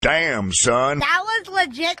Damn, son. That was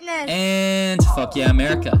legitness. And fuck yeah,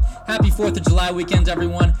 America. Happy 4th of July weekend,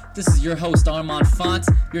 everyone. This is your host, ArmonFont.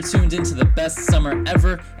 You're tuned into the best summer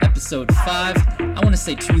ever, episode 5. I want to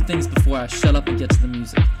say 2 things before I shut up and get to the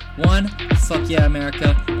music. 1, fuck yeah,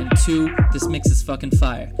 America. And 2, this mix is fucking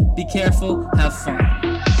fire. Be careful, have fun.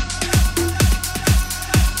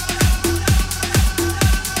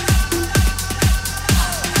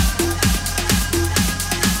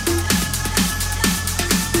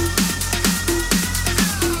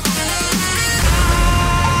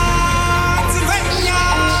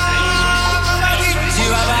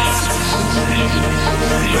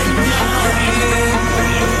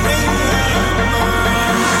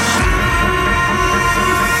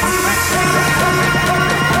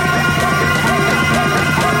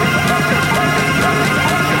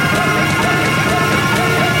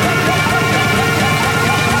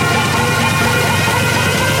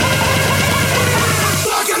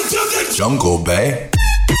 Jungle Bay.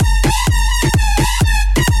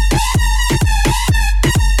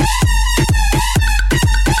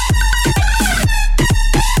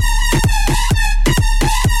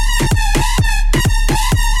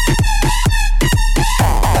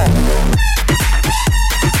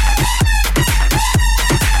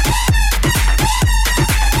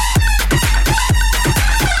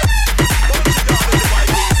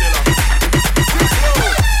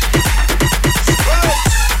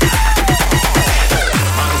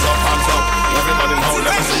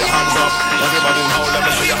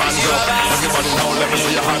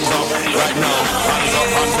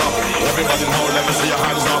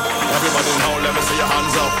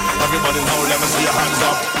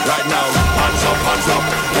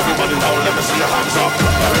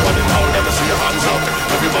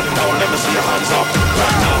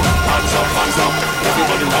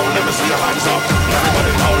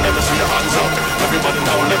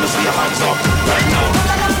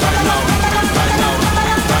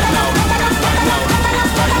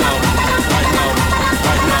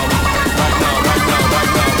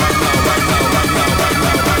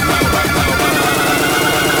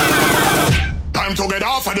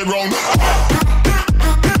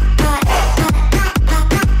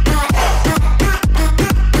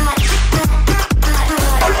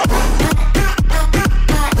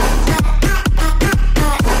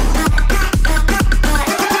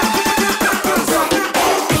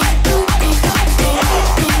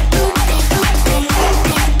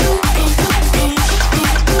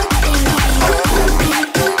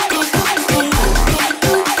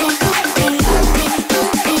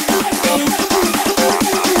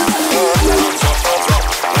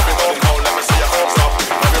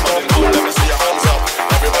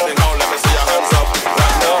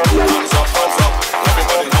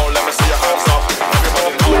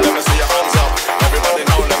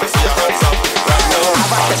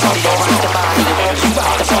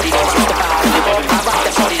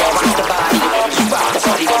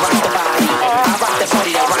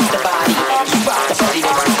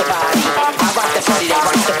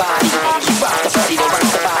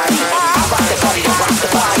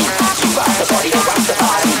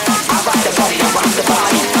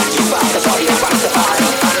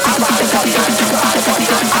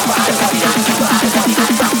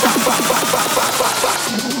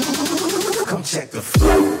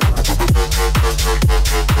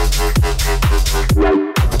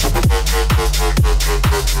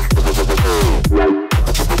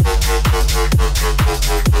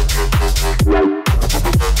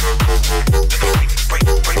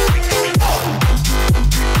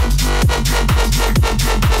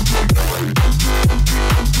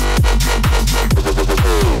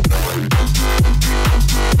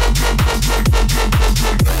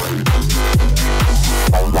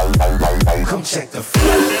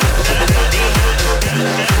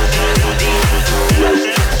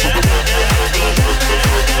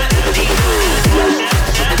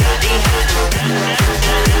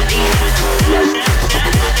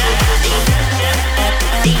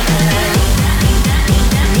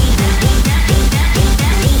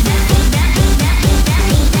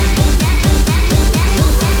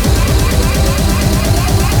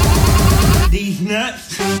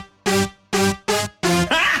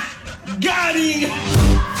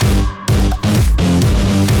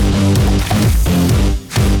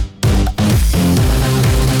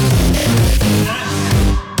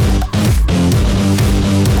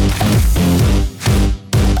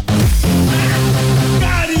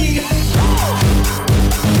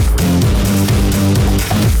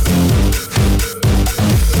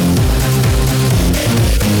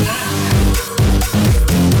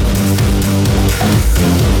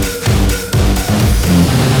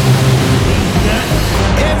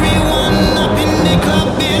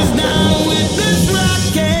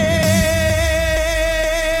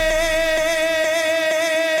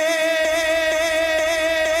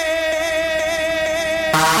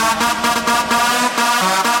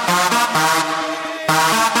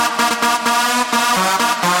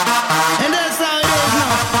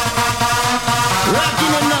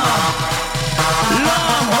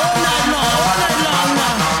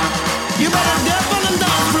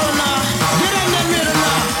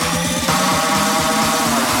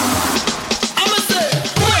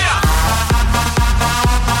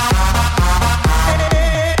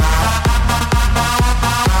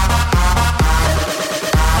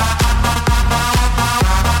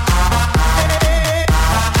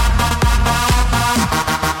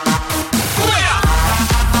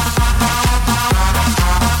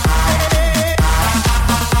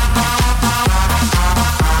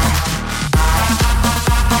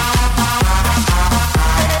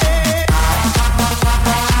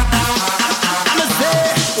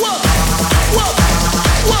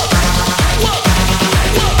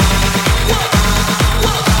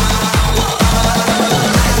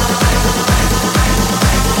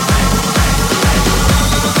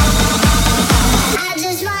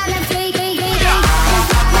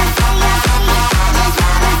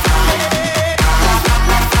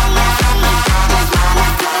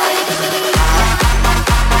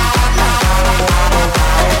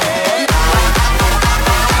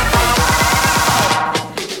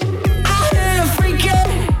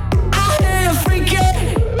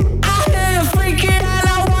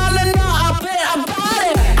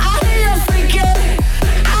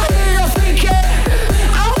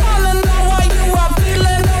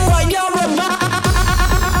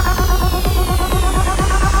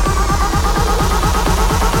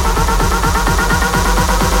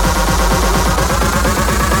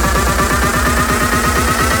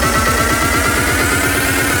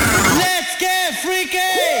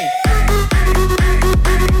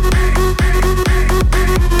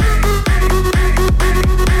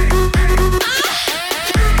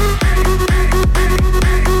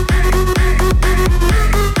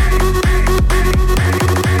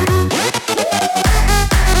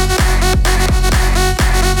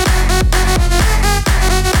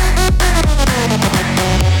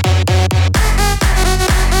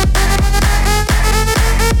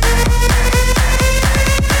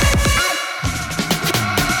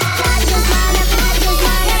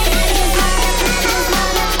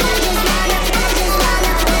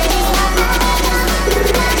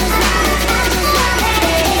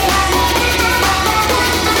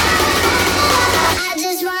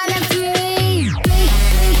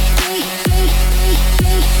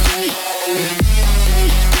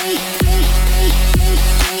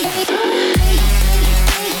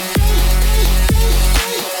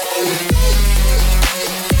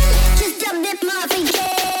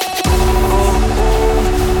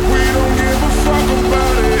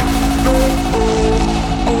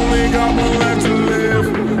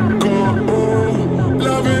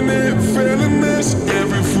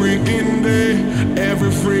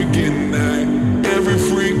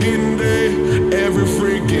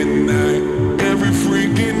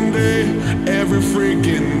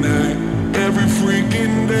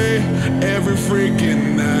 freaking day, every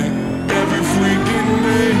freaking night, every freaking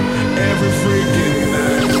day, every freaking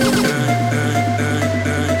night.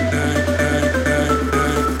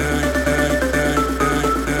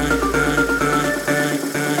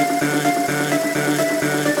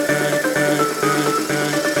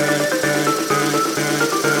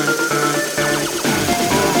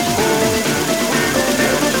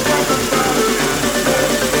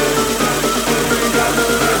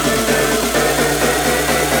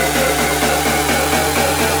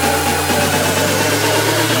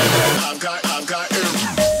 I've got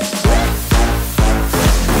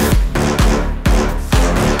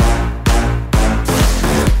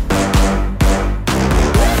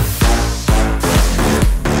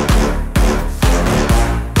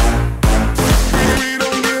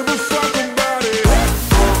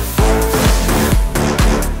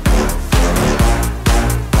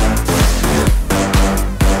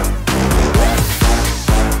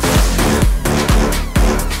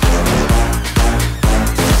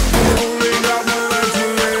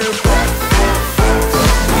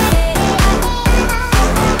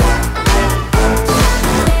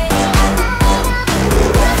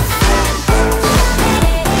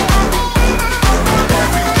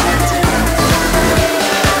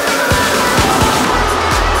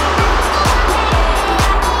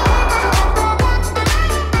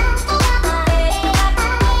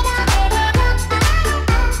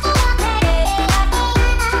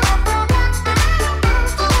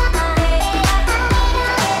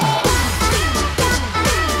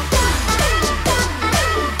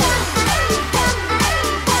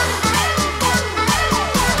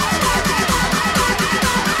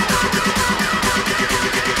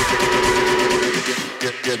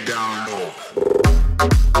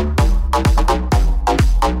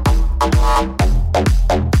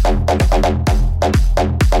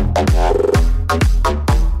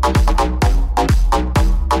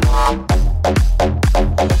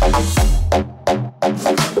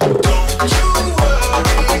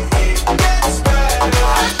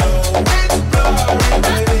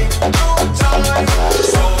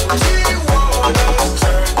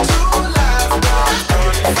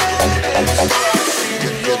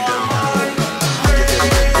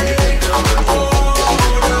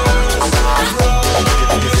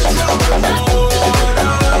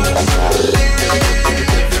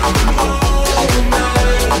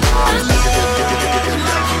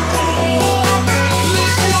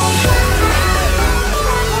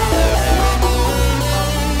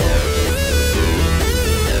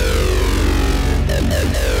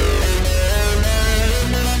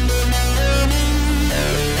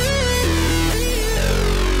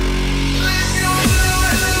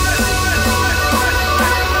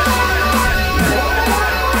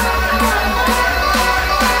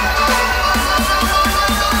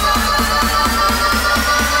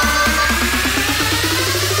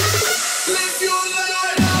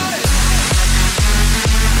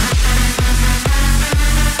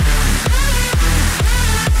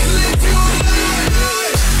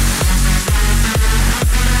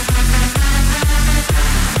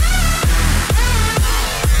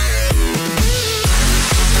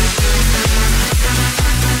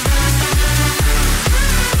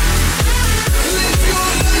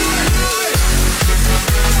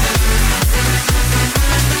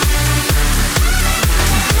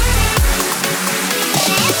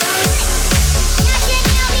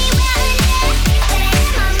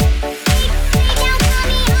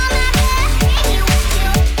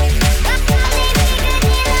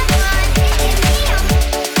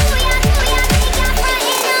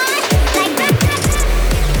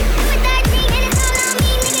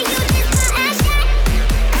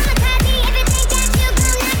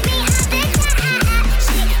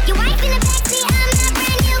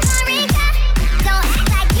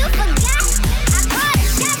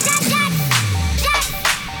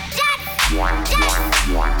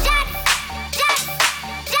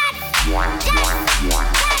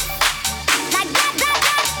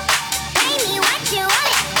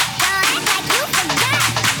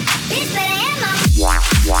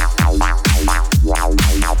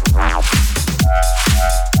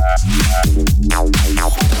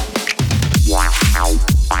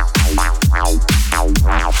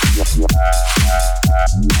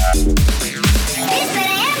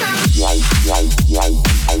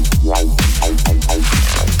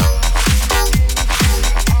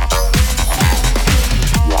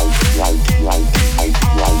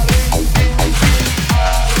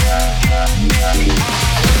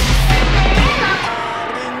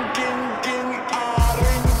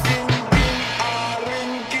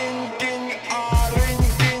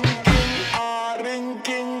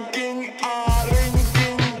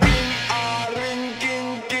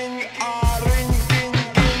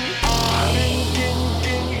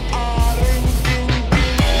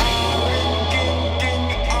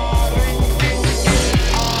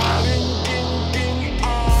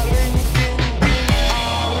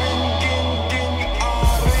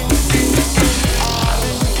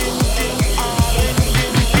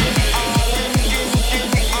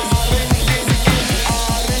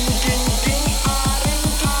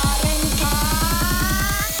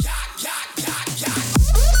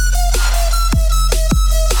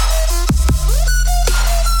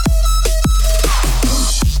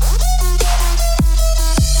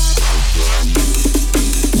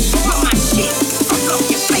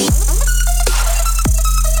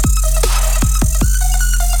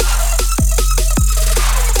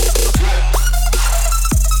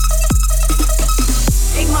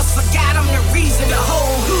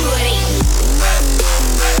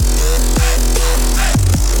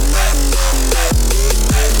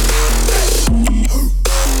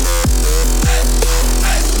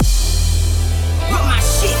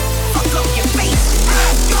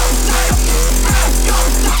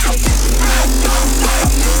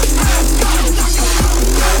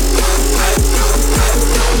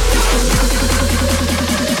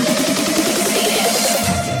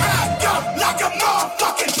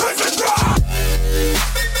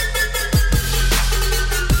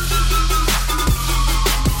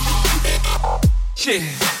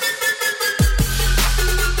Shit.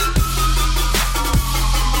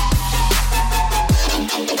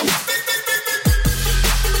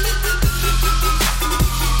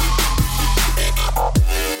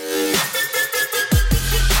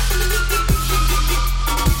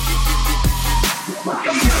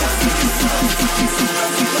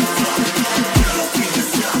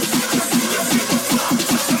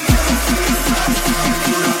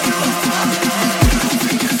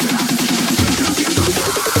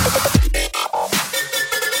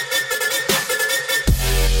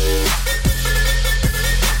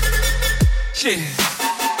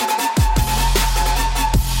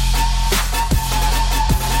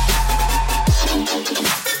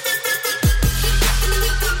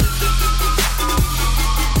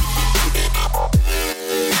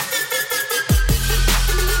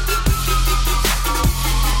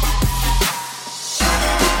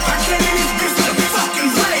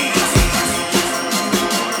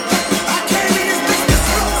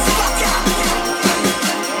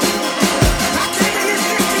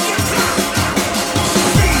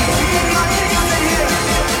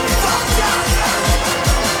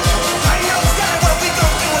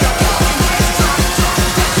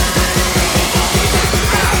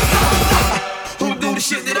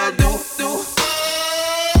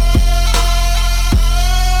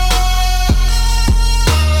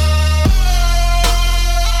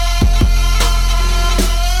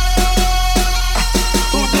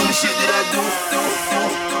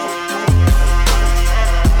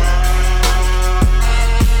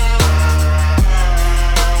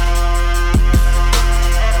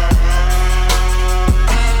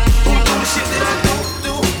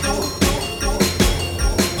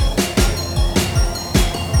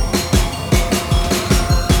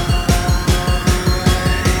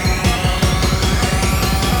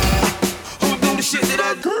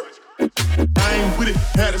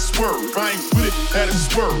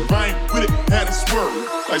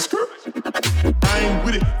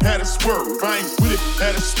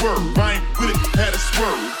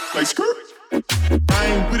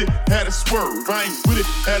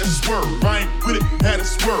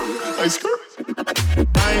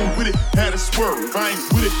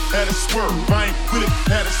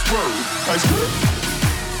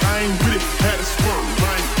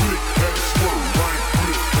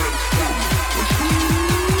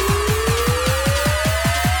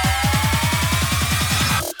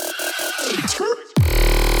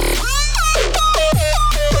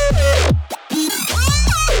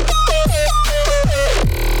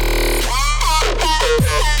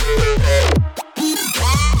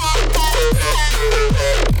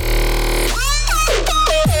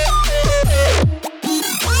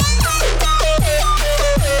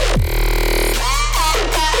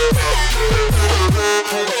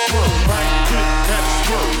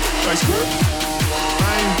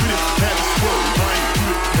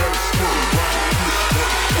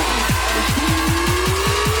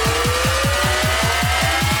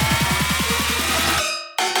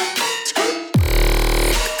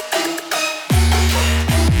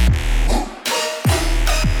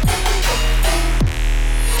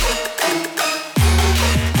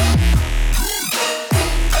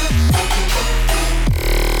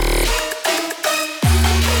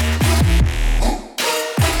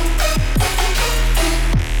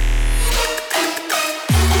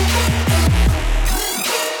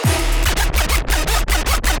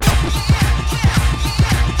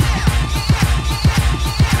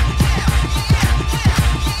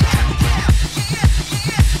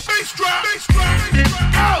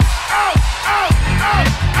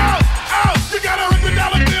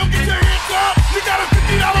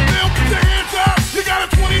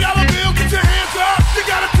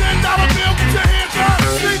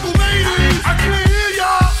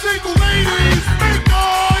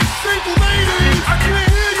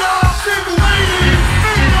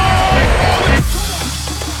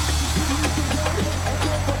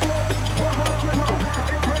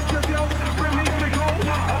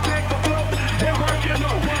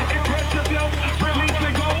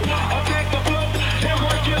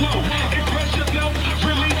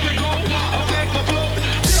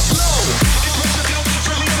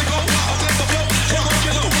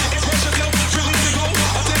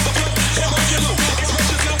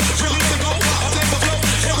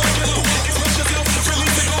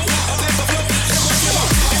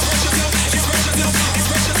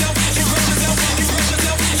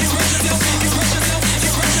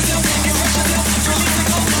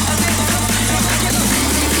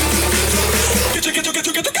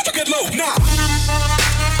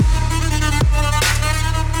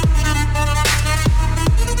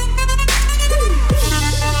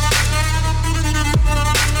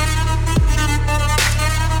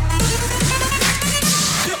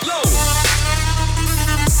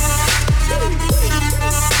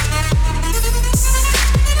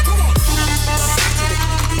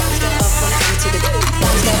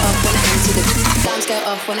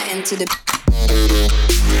 wanna enter the.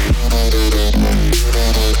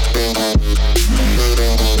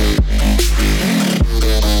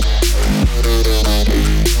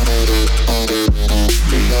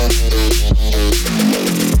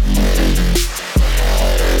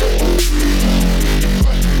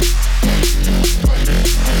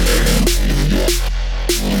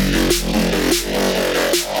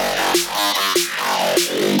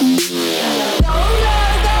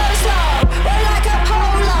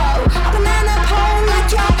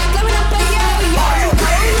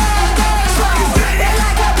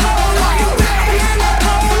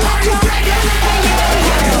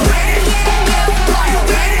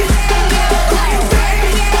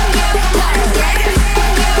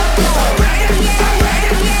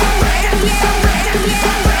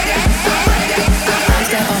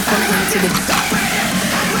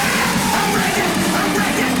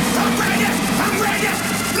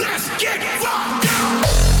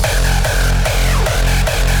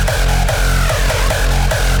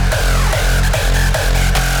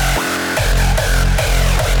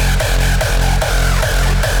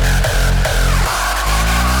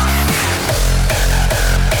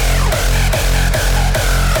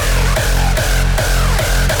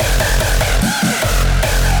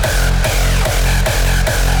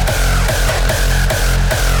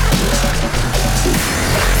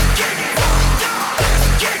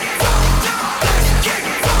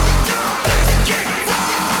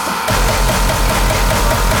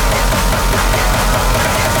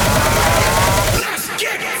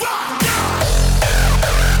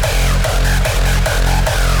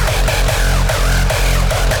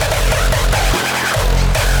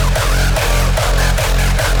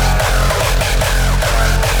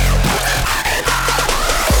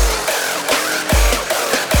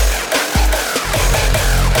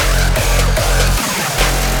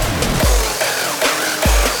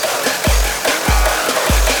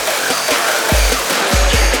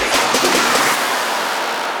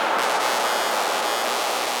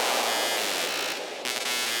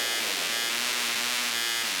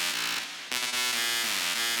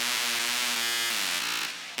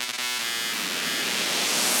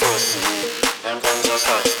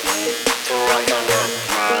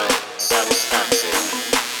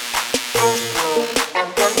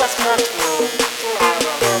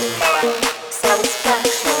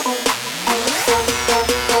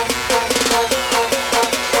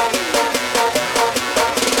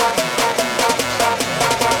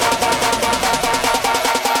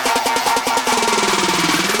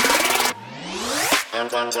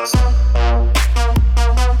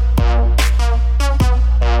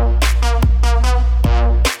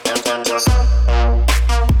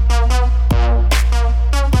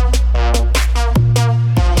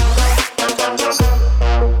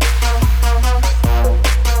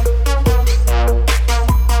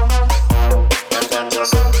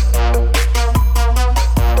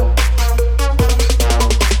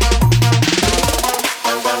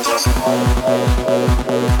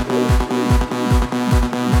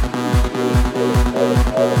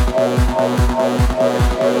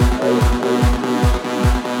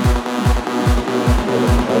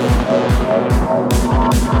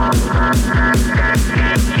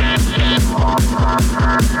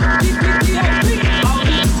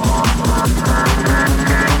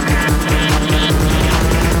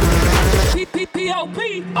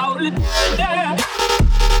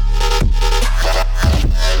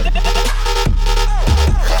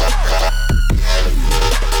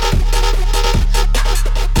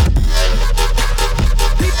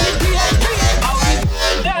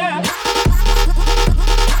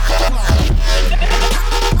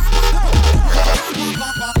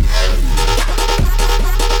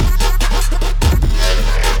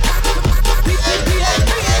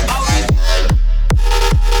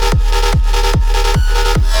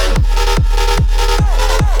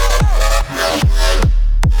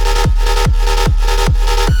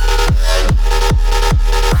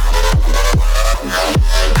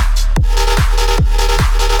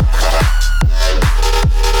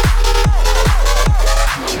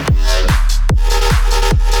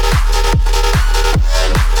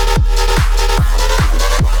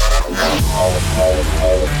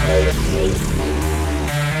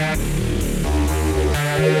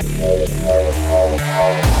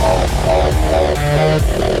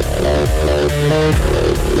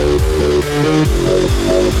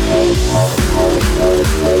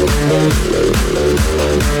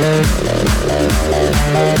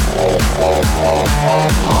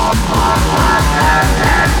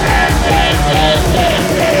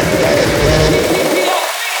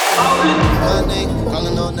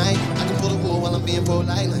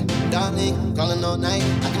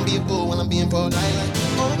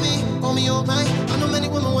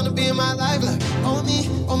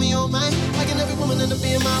 me, oh man. Why can every woman end up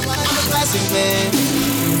being my wife? I'm a classic man.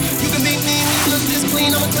 You can beat me when you look this clean.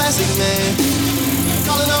 I'm a classic man.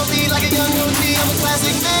 Calling on me like a young OG. I'm a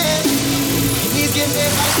classic man. Knees get fed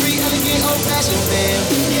by the street, elegant, old fashioned man.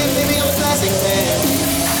 Yeah, baby, I'm a classic man.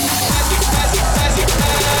 Classic, classic, classic,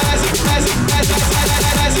 classic, classic, classic, classic,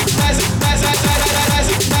 classic,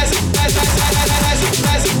 classic, classic,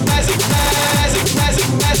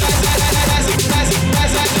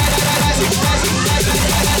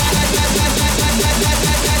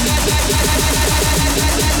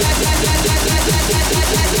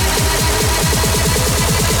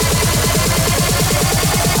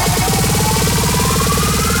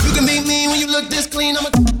 you can beat me when you look this clean. I'm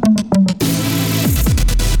a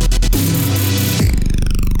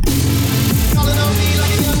calling on me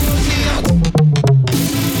like a young OG.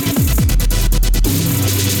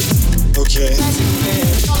 Okay.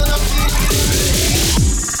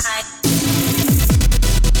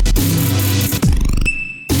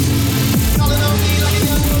 Calling on me like a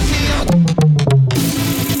young OG.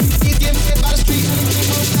 He's getting hit by the street and it's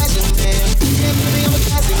old fashioned man. Yeah, baby, I'm a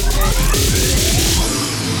classic man.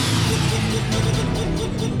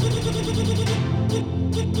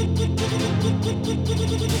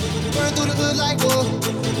 Burn through the hood like whoa,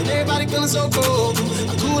 and everybody feeling so cold.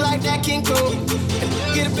 I'm cool like that King Cole, and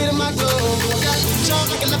get a bit of my glow. I got charmed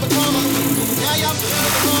like a leprechaun. Now y'all feel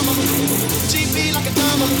like a mama. GP like a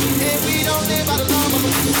drama, and we don't live by the llama.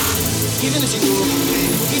 Even if she go away,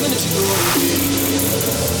 even if she go away,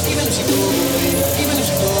 even if she go away, even if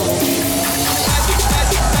she go away. Classic,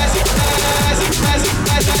 classic, classic, classic, classic,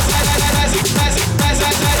 classic, classic,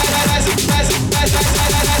 classic, classic, classic, classic, classic,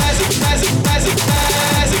 classic, classic,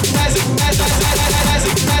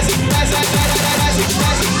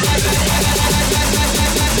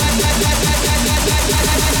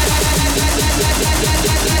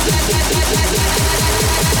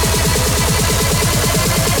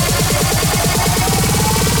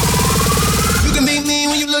 you can beat me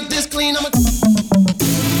when you look this clean. I'm a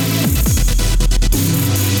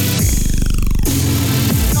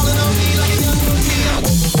calling on me like a young OG.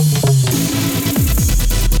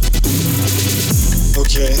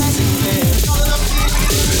 Okay. Calling on me like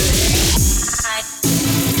a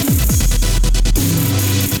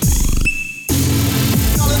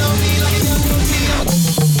calling on me like a young OG.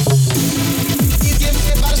 He's getting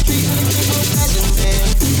hit by the street and it's old fashioned man.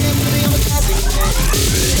 Yeah, baby, I'm a classic man.